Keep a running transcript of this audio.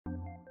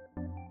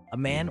A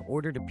man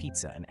ordered a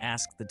pizza and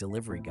asked the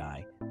delivery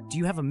guy, "Do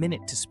you have a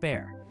minute to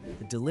spare?"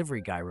 The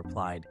delivery guy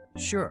replied,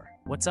 "Sure,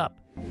 what's up?"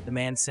 The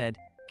man said,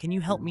 "Can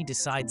you help me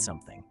decide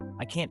something?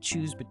 I can't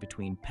choose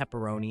between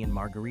pepperoni and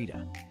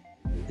margarita."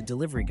 The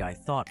delivery guy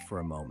thought for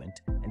a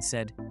moment and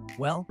said,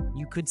 "Well,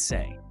 you could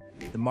say.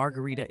 The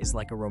margarita is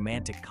like a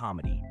romantic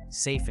comedy,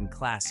 safe and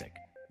classic,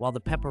 while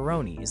the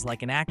pepperoni is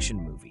like an action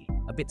movie,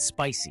 a bit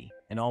spicy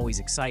and always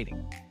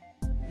exciting."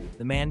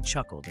 The man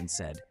chuckled and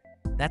said,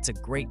 "That's a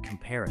great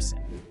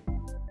comparison.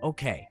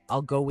 Okay,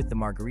 I'll go with the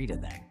margarita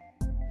then."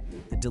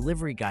 The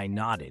delivery guy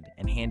nodded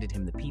and handed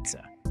him the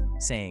pizza,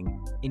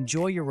 saying,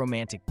 "Enjoy your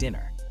romantic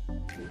dinner."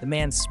 The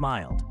man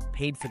smiled,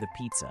 paid for the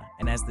pizza,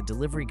 and as the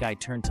delivery guy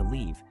turned to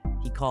leave,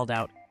 he called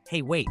out,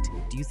 "Hey, wait,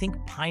 do you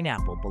think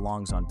pineapple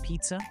belongs on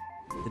pizza?"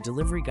 The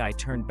delivery guy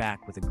turned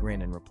back with a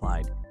grin and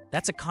replied,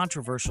 "That's a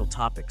controversial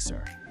topic,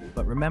 sir.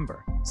 But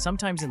remember,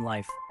 sometimes in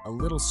life, a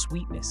little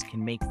sweetness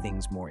can make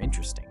things more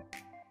interesting."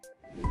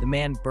 The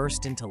man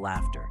burst into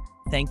laughter,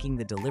 thanking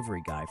the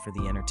delivery guy for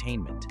the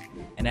entertainment.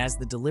 And as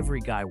the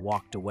delivery guy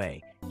walked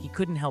away, he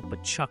couldn't help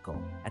but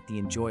chuckle at the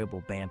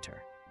enjoyable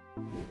banter.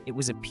 It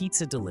was a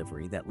pizza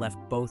delivery that left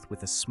both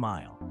with a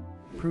smile,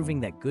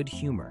 proving that good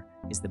humor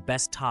is the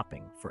best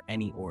topping for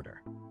any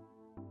order.